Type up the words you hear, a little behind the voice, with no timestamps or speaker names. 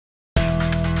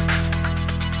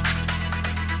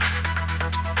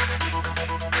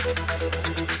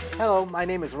Hello, my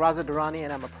name is Raza Durrani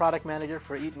and I'm a product manager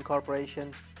for Eaton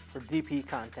Corporation for DP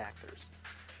Contactors.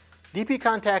 DP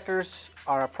Contactors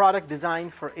are a product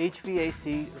designed for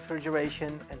HVAC,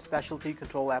 refrigeration, and specialty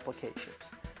control applications.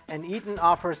 And Eaton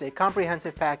offers a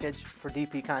comprehensive package for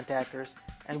DP contactors,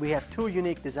 and we have two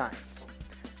unique designs.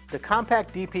 The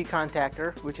compact DP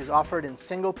contactor, which is offered in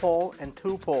single pole and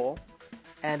two pole,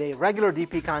 and a regular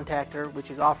DP contactor,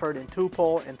 which is offered in two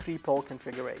pole and three pole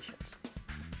configurations.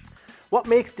 What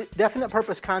makes definite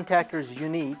purpose contactors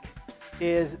unique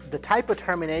is the type of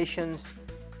terminations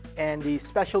and the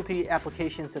specialty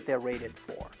applications that they're rated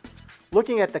for.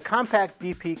 Looking at the compact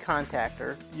DP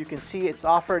contactor, you can see it's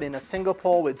offered in a single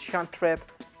pole with shunt trip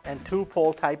and two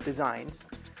pole type designs.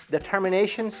 The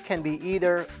terminations can be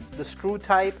either the screw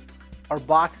type or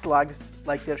box lugs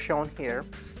like they're shown here.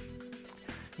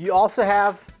 You also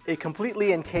have a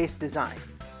completely encased design,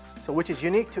 which is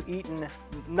unique to Eaton.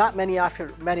 Not many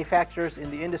manufacturers in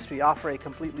the industry offer a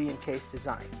completely encased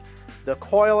design. The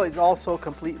coil is also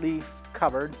completely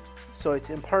covered, so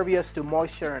it's impervious to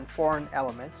moisture and foreign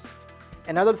elements.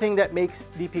 Another thing that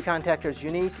makes DP contactors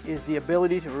unique is the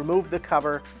ability to remove the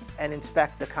cover and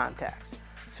inspect the contacts.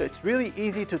 So it's really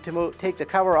easy to take the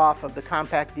cover off of the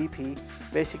compact DP.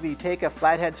 Basically, you take a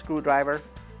flathead screwdriver,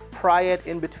 pry it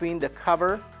in between the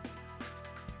cover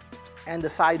and the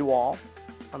sidewall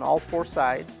on all four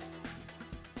sides.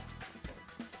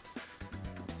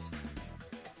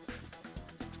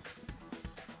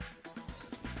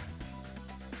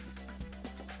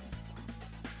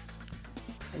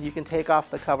 And you can take off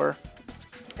the cover,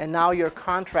 and now your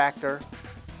contractor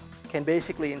can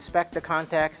basically inspect the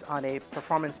contacts on a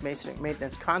performance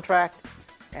maintenance contract,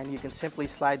 and you can simply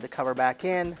slide the cover back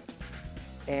in,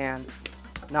 and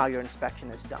now your inspection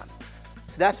is done.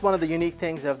 So that's one of the unique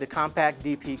things of the compact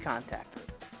DP contactor.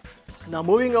 Now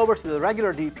moving over to the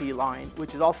regular DP line,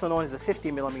 which is also known as the 50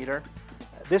 millimeter,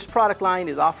 this product line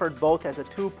is offered both as a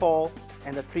two-pole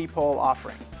and a three-pole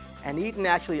offering. And Eaton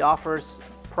actually offers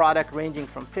product ranging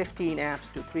from 15 amps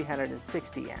to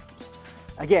 360 amps.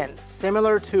 Again,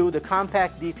 similar to the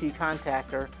compact DP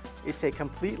contactor, it's a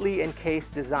completely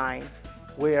encased design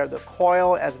where the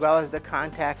coil as well as the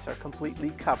contacts are completely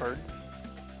covered.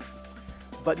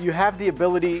 But you have the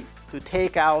ability to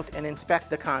take out and inspect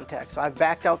the contacts. So I've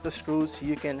backed out the screws so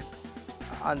you can,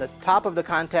 on the top of the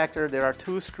contactor, there are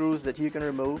two screws that you can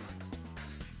remove.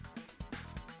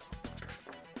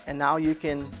 And now you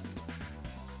can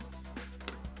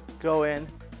go in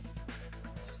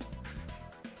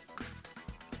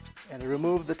and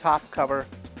remove the top cover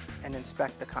and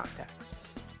inspect the contacts.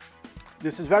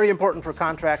 This is very important for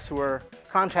contractors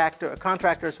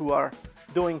who are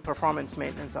doing performance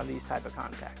maintenance on these type of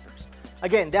contactors.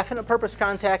 Again, definite purpose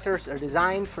contactors are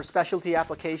designed for specialty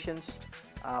applications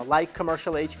like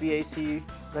commercial HVAC,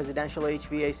 residential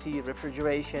HVAC,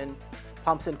 refrigeration,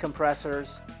 pumps and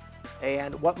compressors.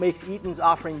 And what makes Eaton's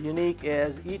offering unique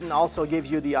is Eaton also gives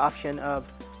you the option of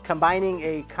combining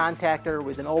a contactor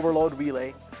with an overload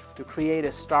relay to create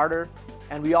a starter,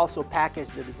 and we also package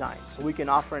the design. So we can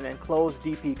offer an enclosed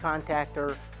DP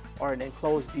contactor or an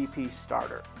enclosed DP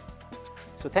starter.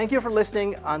 So thank you for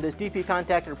listening on this DP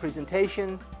contactor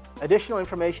presentation. Additional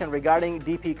information regarding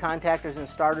DP contactors and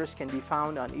starters can be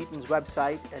found on Eaton's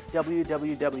website at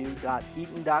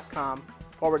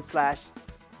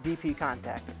www.eaton.com/DP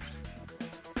contactors.